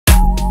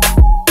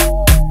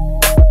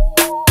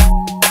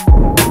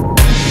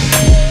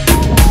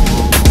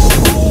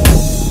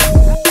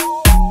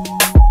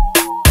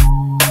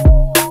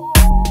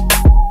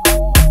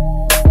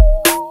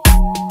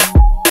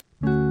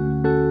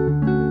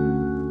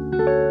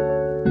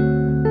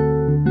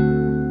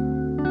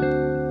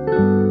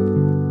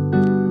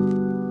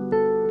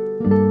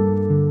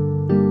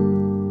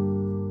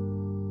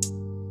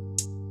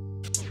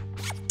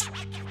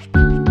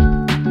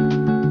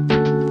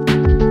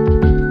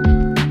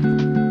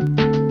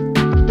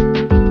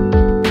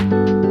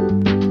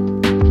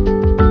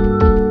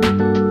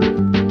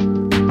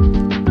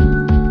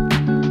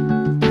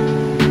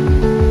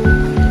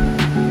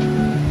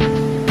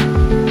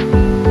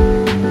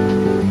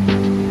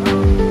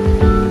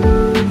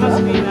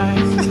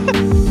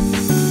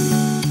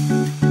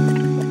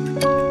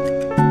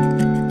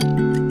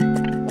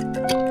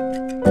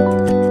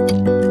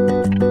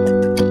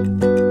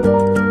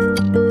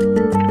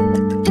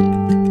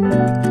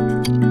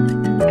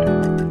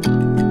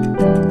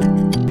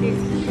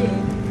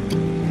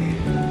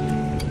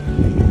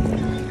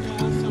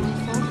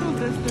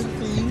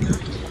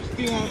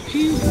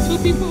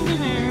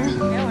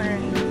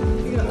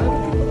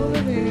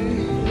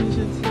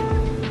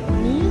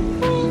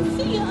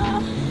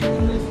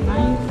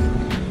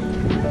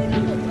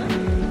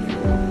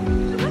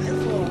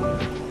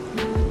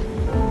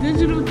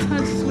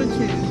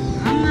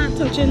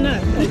with your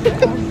nut.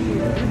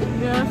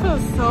 Yeah, it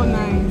feels so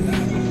nice.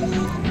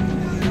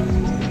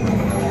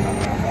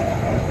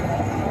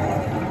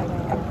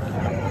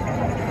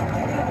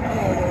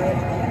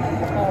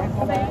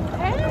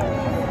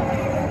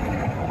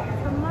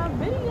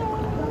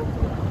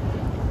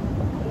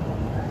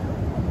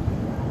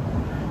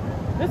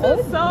 This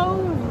is so,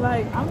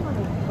 like, I'm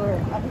gonna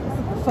burn. I think this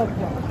is the fuck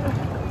up.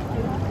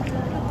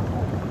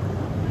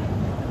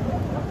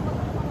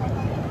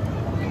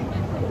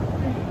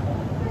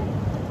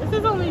 This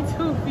is only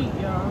 2 feet,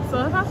 y'all. So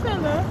if I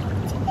stand there,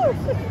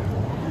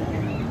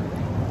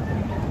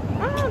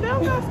 oh, they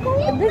don't got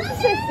school. This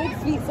said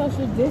 6 feet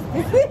social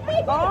distance.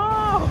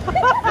 Oh,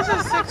 this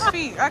is 6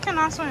 feet. I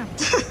cannot swim.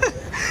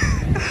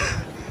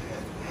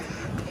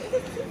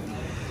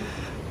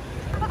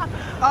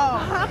 Oh,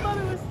 I thought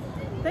it was.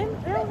 They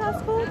don't have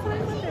school today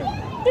Monday.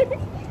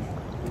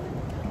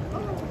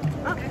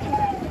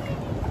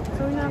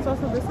 So we're not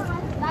social distance.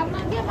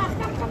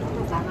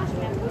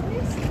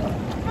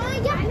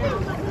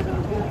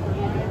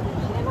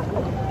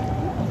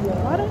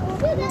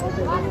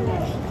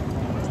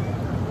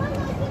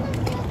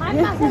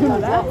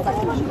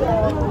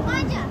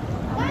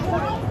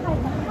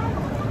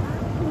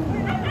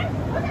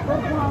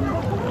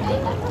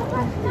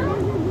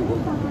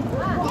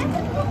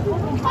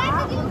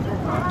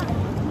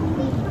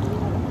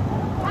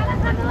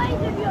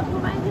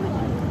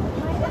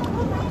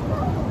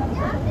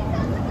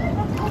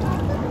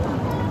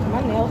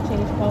 My nails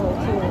change color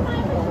too.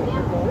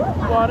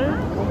 Water?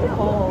 With the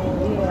cold,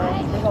 yeah.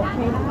 They go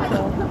pink and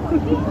stuff.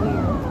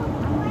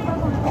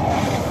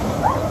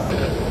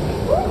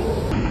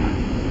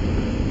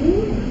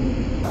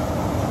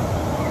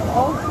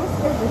 Oh, she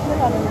scared the shit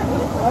out of me.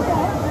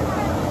 Okay.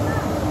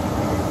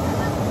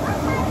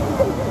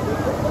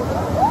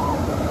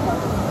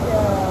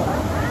 Yeah.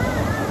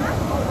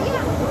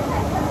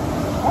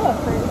 I look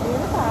crazy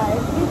in the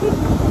eyes.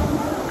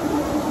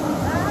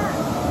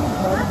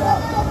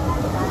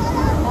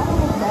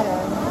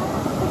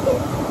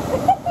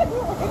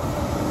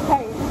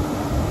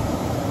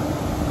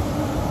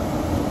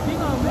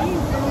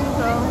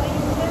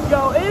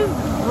 Yo, it's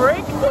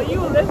brick when you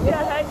lift your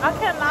head. I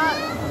cannot.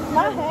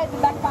 My head,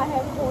 back of my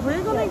head.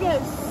 We're gonna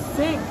get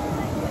sick.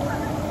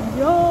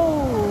 Yo.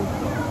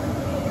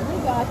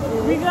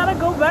 We gotta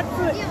go back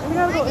to it. We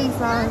gotta go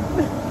inside.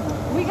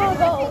 We gonna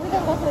go to the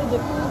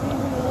jacuzzi in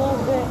a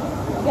little bit.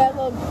 Get a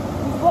little,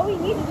 what we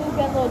need to do is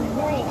get a little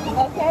drink,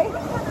 okay?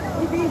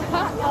 It's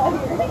hot out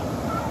here.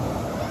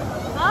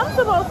 I'm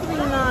supposed to be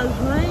not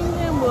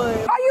drinking, but.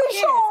 Are you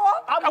sure?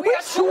 Are we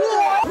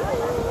sure?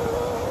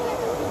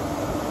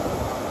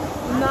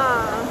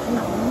 Nah,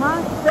 my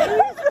face.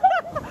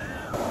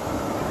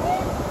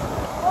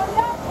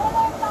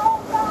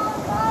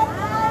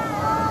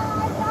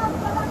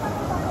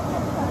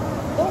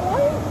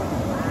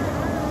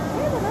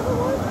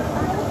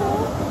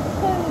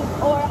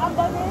 Or I'm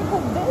done there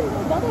because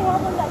don't they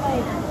have one that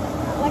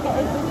like an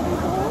infinity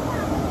tour?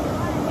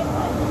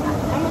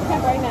 I'm gonna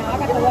check right now. I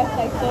got the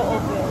website still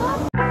open.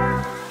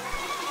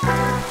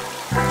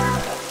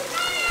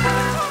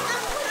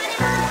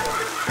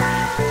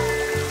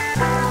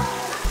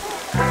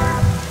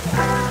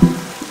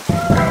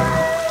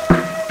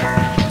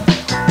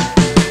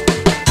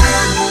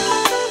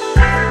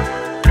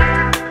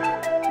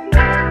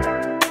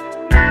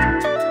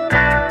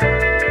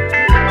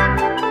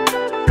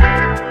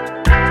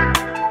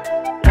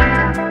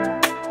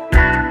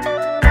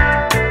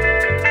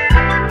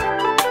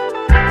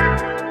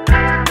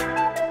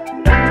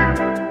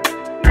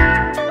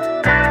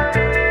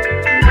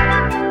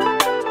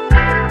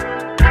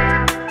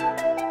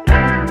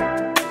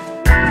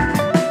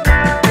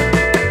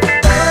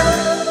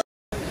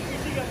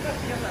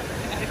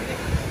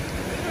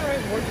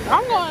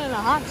 I'm going in a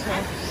hot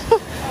tub.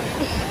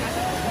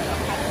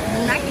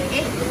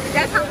 98.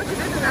 That's how much it is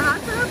in the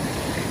hot tub?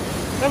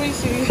 Let me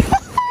see.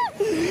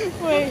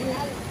 Wait.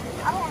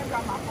 I don't want to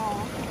drop my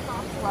phone.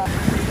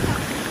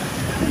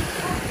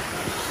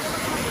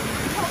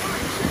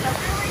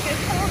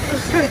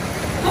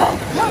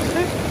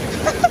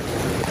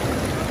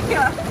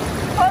 Yeah.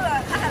 Hold on. I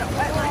had a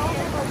wet one.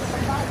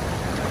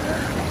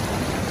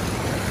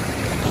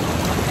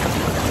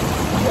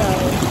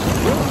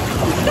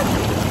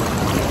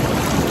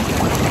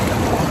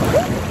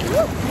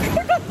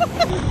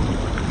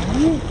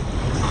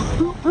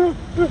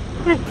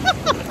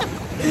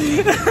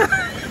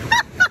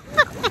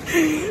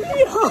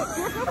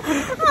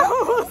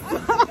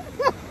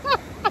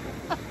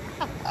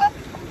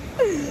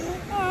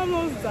 I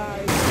almost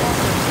died.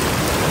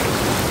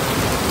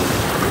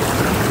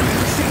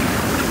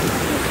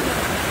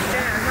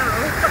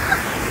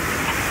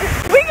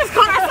 We just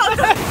caught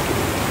ourselves.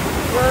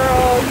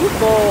 Girl, you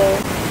full.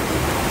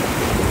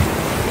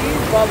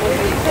 These bubbles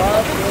is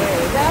bubbling.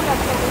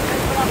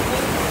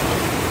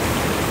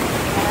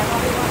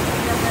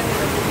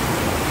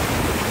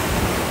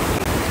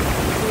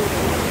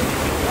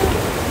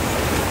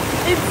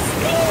 It's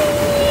steamy.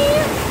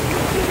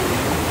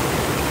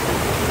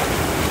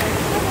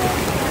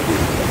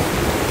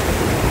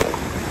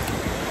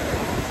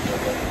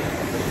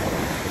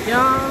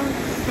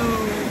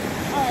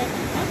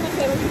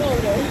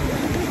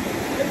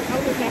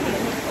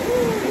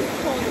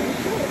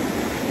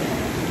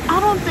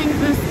 don't think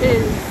this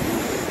is.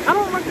 I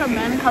don't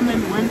recommend coming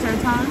winter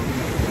time.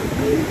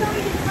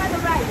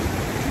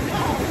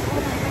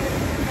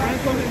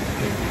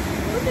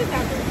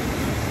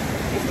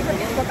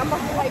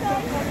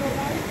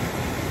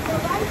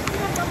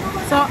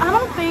 So I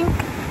don't think.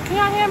 Can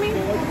y'all hear me?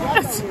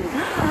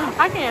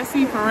 I can't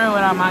see for real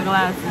without my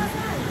glasses.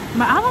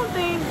 But I don't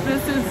think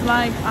this is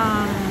like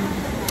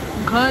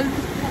good.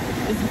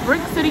 It's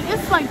Brick City.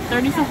 It's like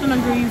 30-something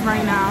degrees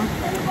right now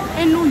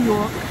in New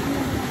York.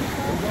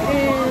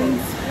 And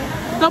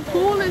the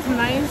pool is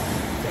nice,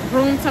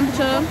 room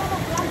temperature.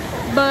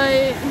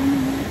 But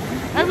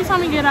every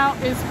time we get out,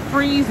 it's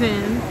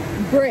freezing.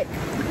 Brick.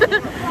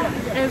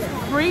 It's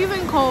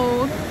freezing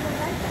cold.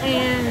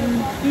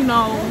 And, you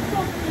know,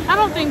 I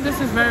don't think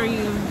this is very...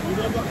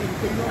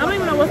 I don't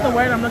even know what's the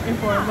word I'm looking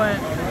for, but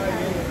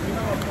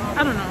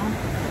I don't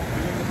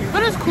know.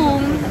 But it's cool.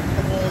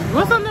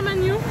 What's on the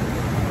menu?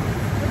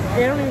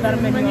 They don't even got a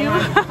menu.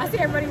 I see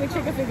everybody with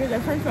chicken fingers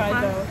and french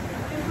fries though.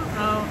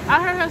 Oh,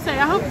 I heard her say,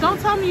 I hope, don't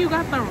tell me you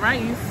got the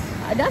rice.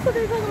 That's what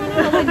they're talking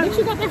about. Like, did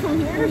you got that from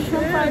here?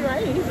 Shrimp fried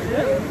rice?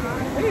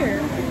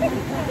 Weird.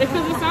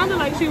 Because it sounded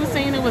like she was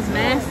saying it was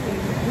nasty.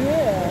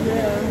 Yeah.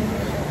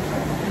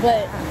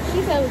 But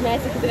she said it was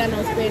nasty because it got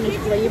no Spanish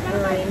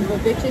flavoring. But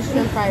bitch, it's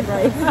shrimp fried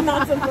rice. It's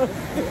not supposed to.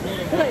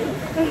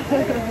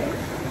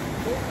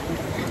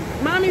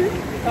 Mommy.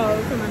 Oh,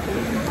 come on.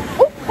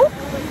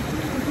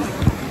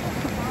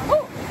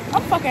 Oh,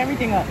 I'm fucking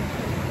everything up.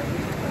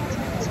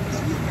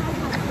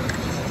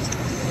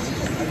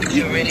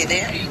 You already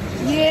there?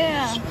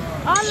 Yeah.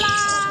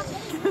 Hola.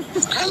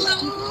 Hello.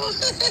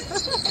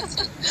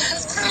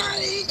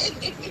 Hi.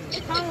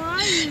 How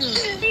are you?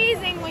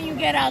 Freezing when you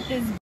get out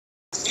this.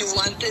 You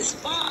want this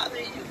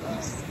father?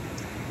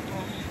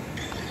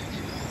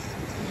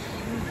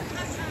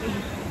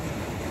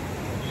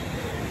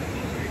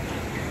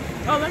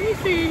 Oh, let me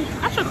see.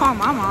 I should call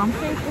my mom.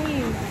 Okay,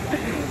 please.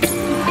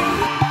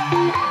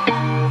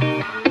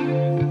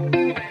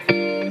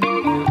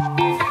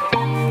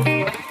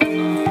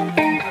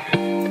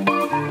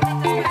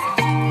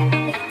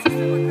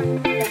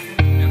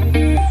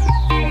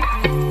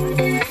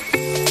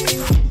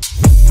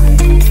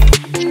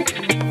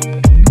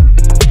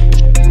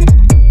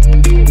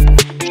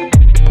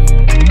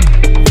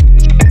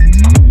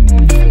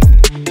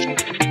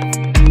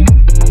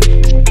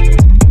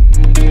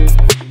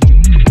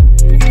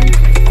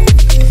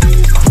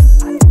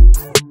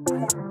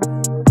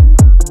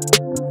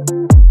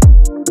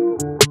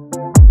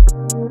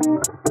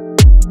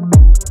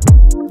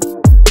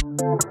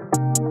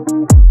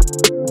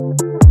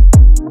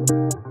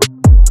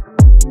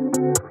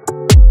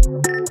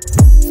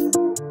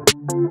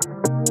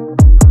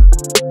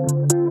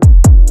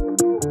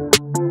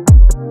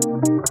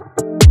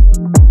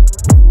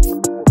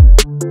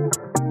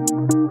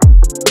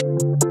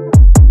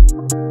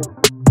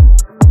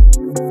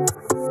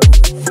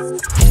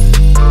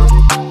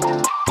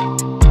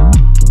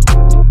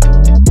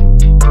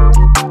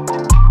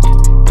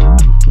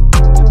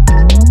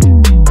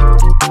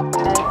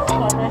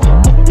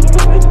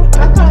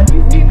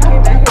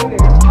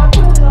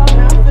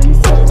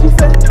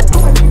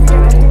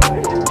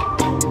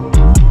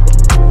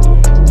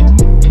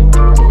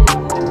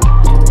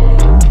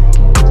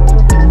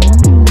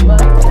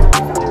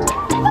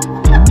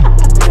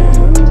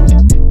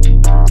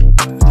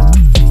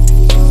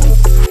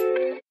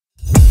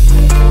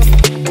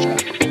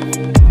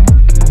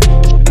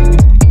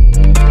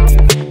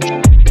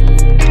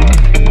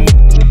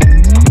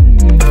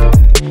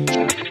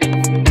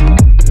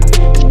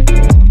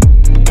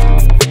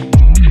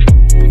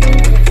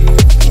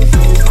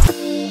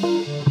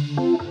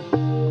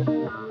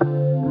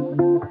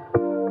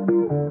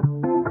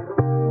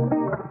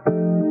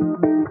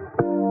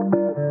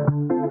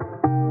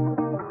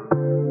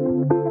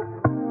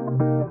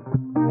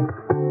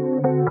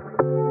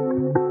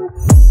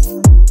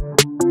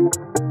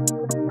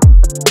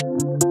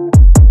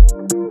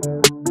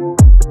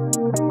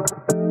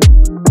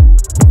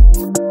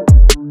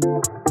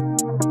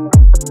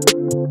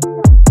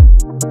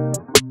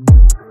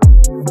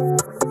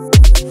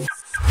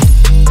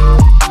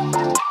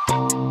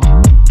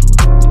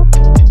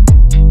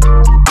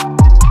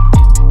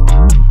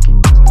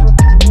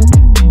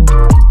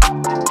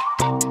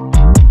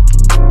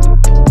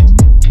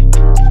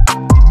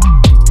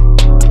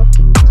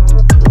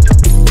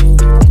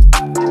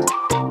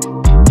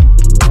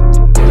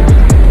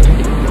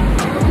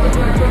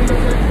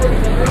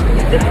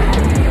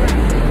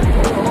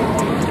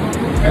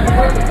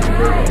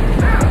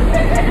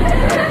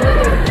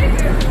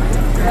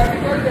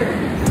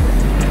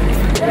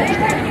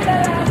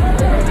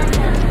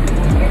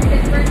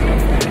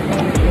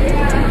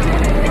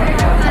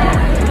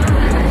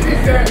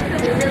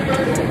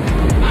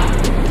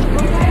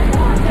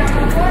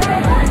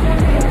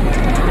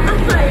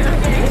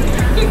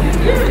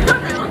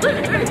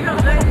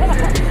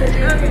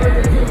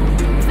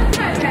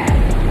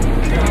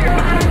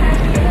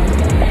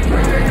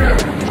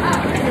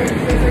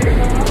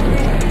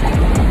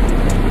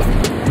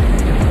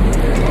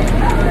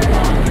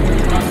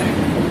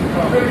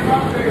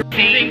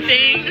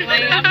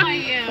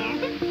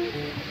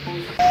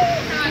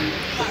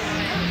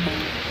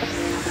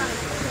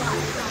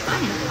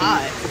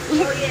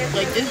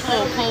 Like this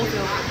little cold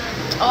feel.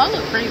 Oh, I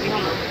look crazy,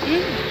 hold on.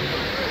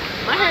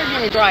 My hair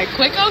getting dry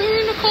quick out here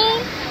in the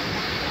cold.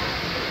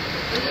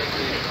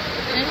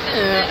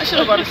 Yeah, I should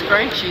have bought a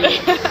scrunchie.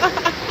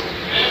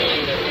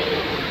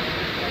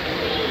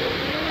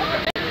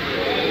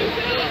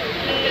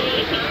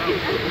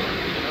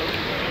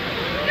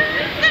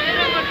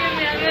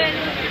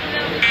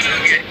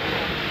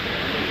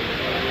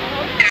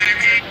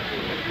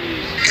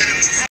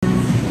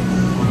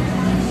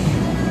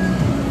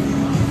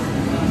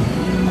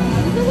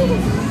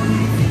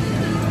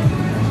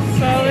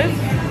 So it's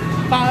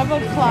 5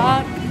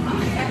 o'clock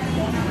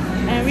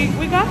and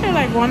we got here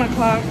like 1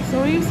 o'clock,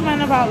 so we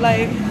spent about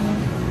like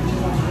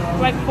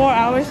 4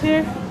 hours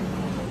here.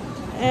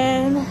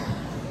 And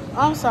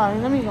I'm sorry,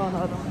 let me go in the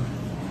other one.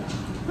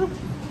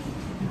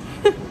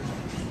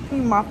 He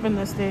mopping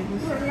the stairs.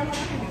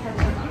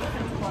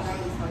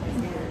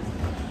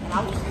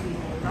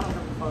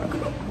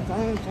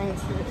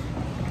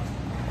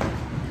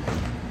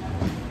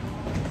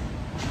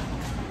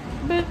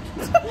 Bitch.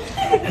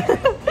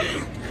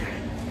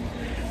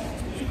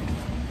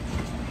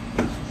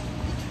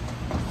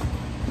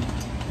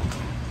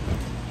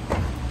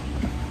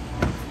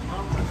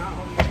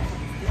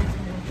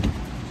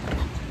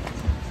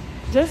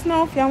 Just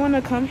know if y'all want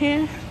to come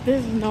here,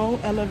 there's no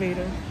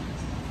elevator.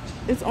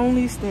 It's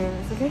only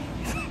stairs, okay?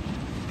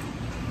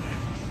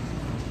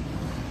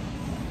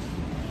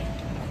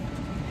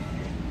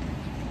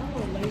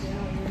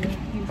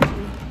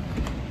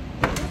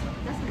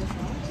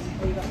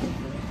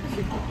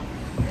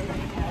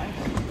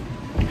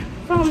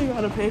 Probably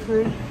gotta pay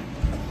for it.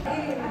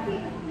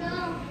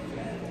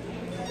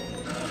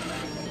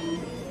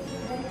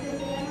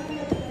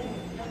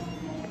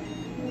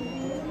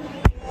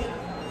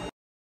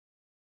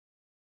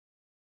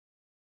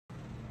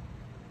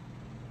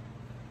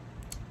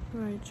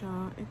 Alright,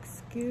 y'all,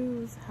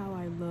 excuse how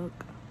I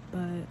look,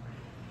 but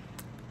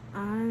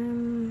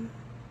I'm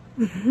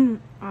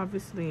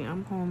obviously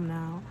I'm home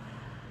now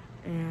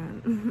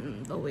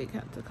and the wig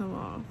had to come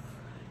off.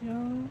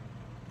 Y'all,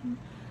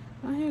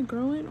 my hair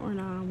growing or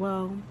not?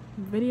 Well,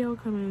 video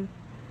coming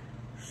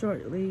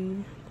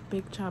shortly,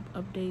 big chop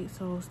update,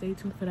 so stay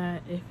tuned for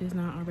that if it's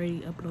not already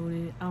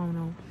uploaded. I don't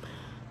know,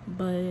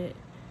 but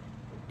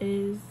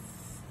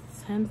it's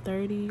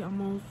 10:30,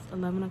 almost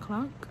 11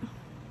 o'clock.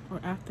 Or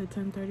after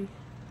 10:30,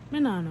 I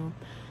don't know,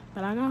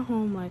 but I got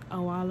home like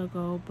a while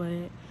ago,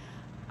 but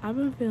I've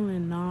been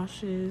feeling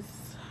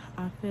nauseous.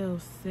 I feel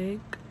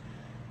sick,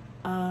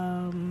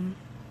 and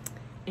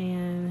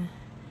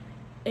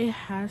it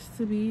has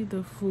to be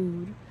the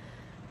food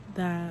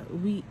that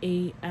we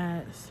ate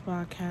at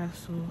Spa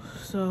Castle.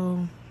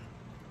 So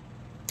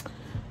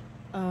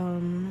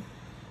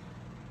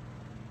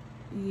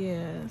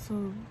yeah,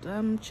 so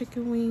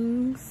chicken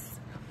wings,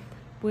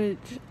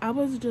 which I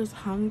was just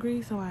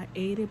hungry, so I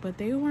ate it, but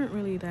they weren't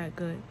really that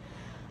good.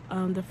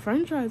 The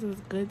french fries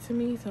was good to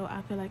me, so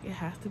I feel like it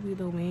has to be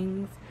the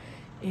wings.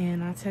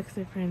 And I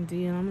texted friend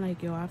D and I'm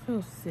like, yo, I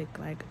feel sick,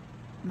 like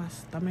my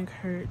stomach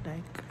hurt,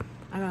 like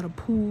I got a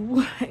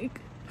pool.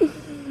 Like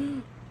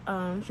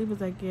she was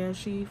like, yeah,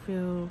 she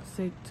feels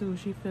sick too,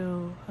 she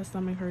feel her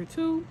stomach hurt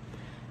too,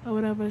 or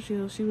whatever. She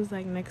was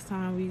like, next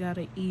time we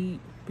gotta eat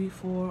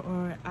before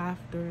or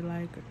after,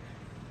 like.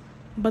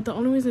 But the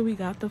only reason we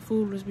got the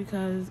food was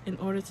because in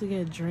order to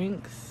get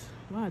drinks,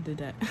 well, I did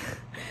that.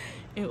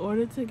 In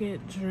order to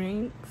get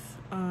drinks,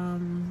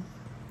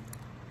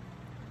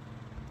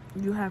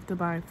 you have to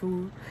buy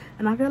food.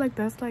 And I feel like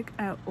that's like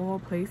at all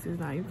places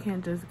now. You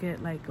can't just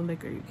get like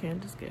liquor. You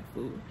can't just get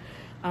food.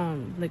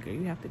 Liquor,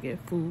 you have to get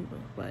food.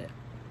 But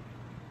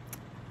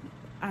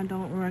I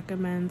don't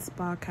recommend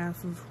Spa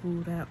Castle's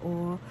food at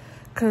all.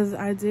 Because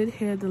I did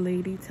hear the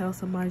lady tell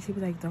somebody, she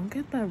was like, don't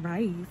get the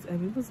rice.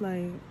 And we was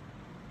like,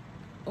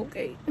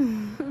 okay.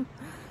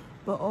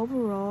 But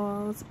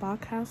overall, Spa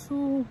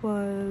Castle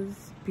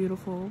was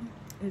beautiful.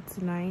 It's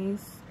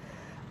nice.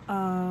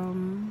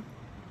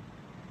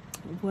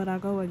 Would I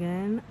go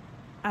again?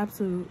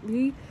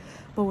 Absolutely.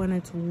 But when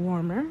it's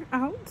warmer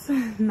out,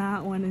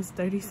 not when it's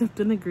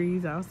 30-something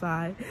degrees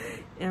outside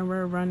and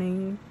we're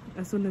running.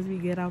 As soon as we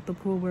get out the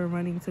pool, we're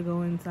running to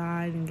go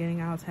inside and getting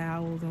our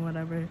towels and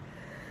whatever.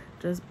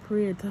 Just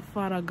pray to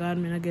Father God,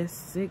 man, I get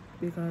sick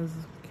because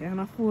can't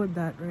afford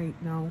that right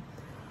now.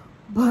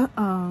 But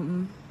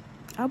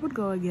I would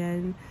go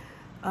again.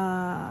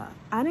 I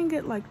didn't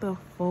get like the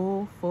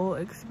full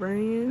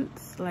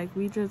experience. Like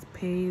we just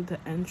paid the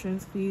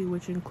entrance fee,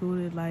 which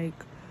included like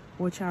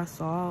which I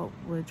saw,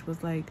 which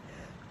was like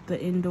the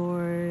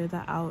indoor,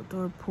 the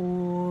outdoor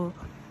pool.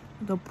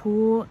 The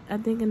pool, I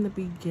think in the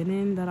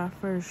beginning that I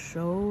first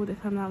showed,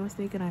 if I'm not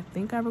mistaken, I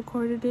think I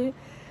recorded it,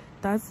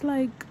 that's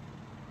like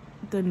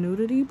the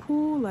nudity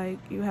pool. Like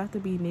you have to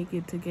be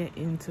naked to get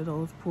into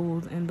those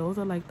pools, and those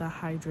are like the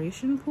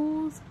hydration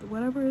pools,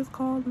 whatever it's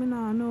called. Man,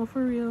 I know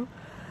for real.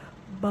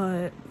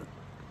 But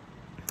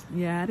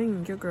yeah,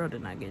 your girl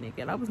did not get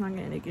naked. I was not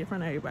getting naked in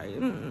front of everybody.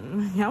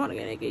 Y'all want to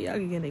get naked, y'all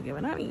can get naked,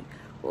 but not me.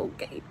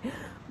 Okay.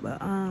 But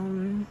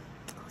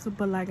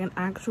but like an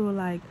actual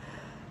like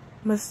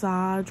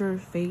massage or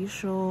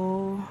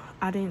facial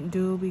I didn't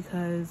do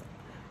because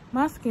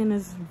my skin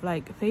is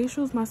like,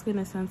 facials, my skin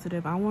is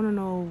sensitive. I want to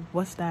know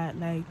what's that,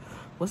 like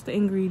what's the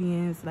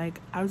ingredients. Like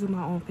I do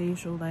my own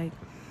facial. Like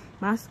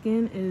my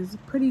skin is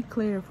pretty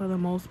clear for the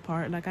most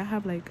part. Like I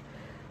have like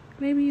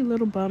maybe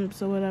little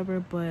bumps or whatever,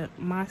 but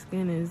my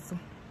skin is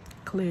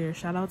clear.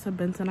 Shout out to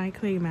bentonite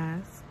clay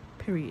mask,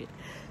 period.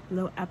 A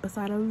little apple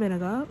cider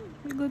vinegar,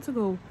 we're good to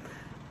go.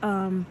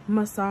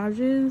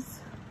 Massages,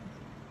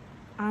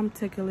 I'm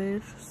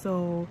ticklish,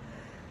 so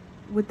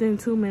within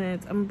 2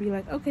 minutes I'm gonna be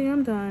like, okay,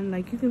 I'm done,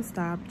 like you can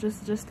stop,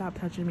 just stop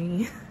touching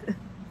me.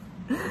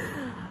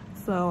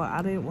 So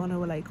I didn't want to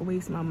like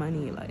waste my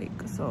money, like,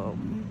 so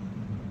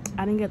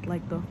I didn't get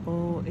like the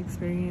full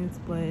experience,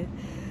 but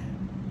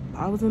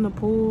I was in the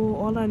pool.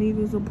 All I need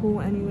is a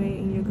pool anyway,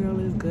 and your girl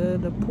is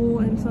good. The pool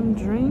and some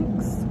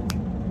drinks.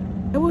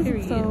 It was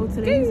so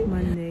today's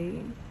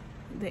Monday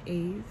the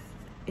 8th,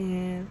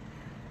 and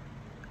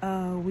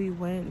we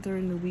went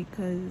during the week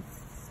because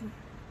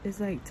it's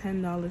like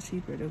 $10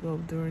 cheaper to go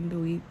during the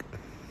week.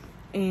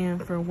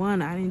 And for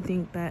one, I didn't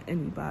think that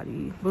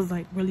anybody was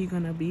like really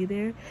gonna be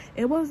there.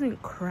 It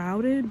wasn't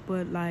crowded,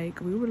 but like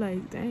we were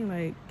like, dang,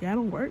 like y'all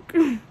don't work.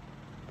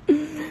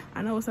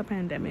 I know it's a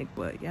pandemic,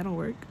 but y'all don't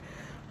work.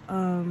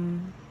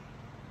 And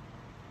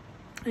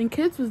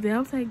kids was there. I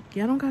was like,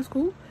 y'all don't got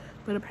school?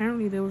 But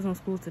apparently there was no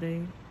school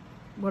today.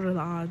 What are the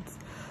odds?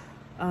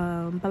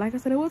 But like I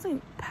said, it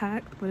wasn't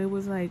packed, but it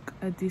was like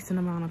a decent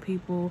amount of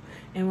people.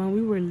 And when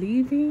we were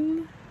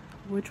leaving,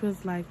 which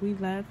was like, we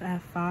left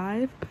at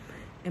 5,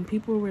 and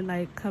people were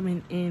like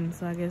coming in,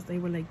 so I guess they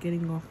were like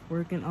getting off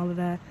work and all of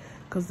that,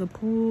 because the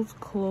pools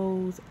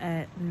close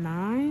at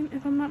 9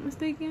 if I'm not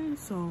mistaken.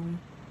 So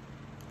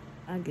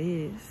I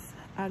guess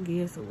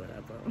or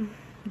whatever.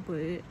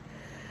 But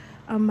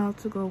I'm about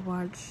to go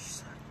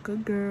watch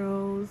Good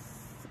Girls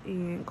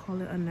and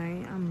call it a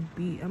night. I'm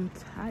beat, I'm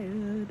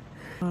tired.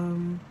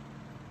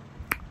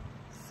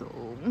 So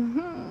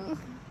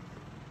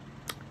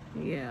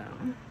yeah,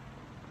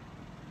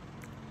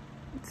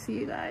 see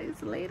you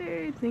guys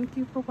later. Thank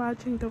you for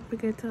watching. Don't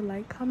forget to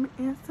like, comment,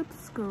 and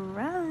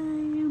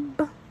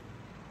subscribe.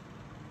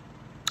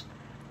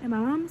 And my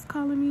mom's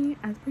calling me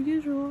as per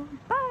usual.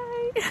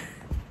 Bye.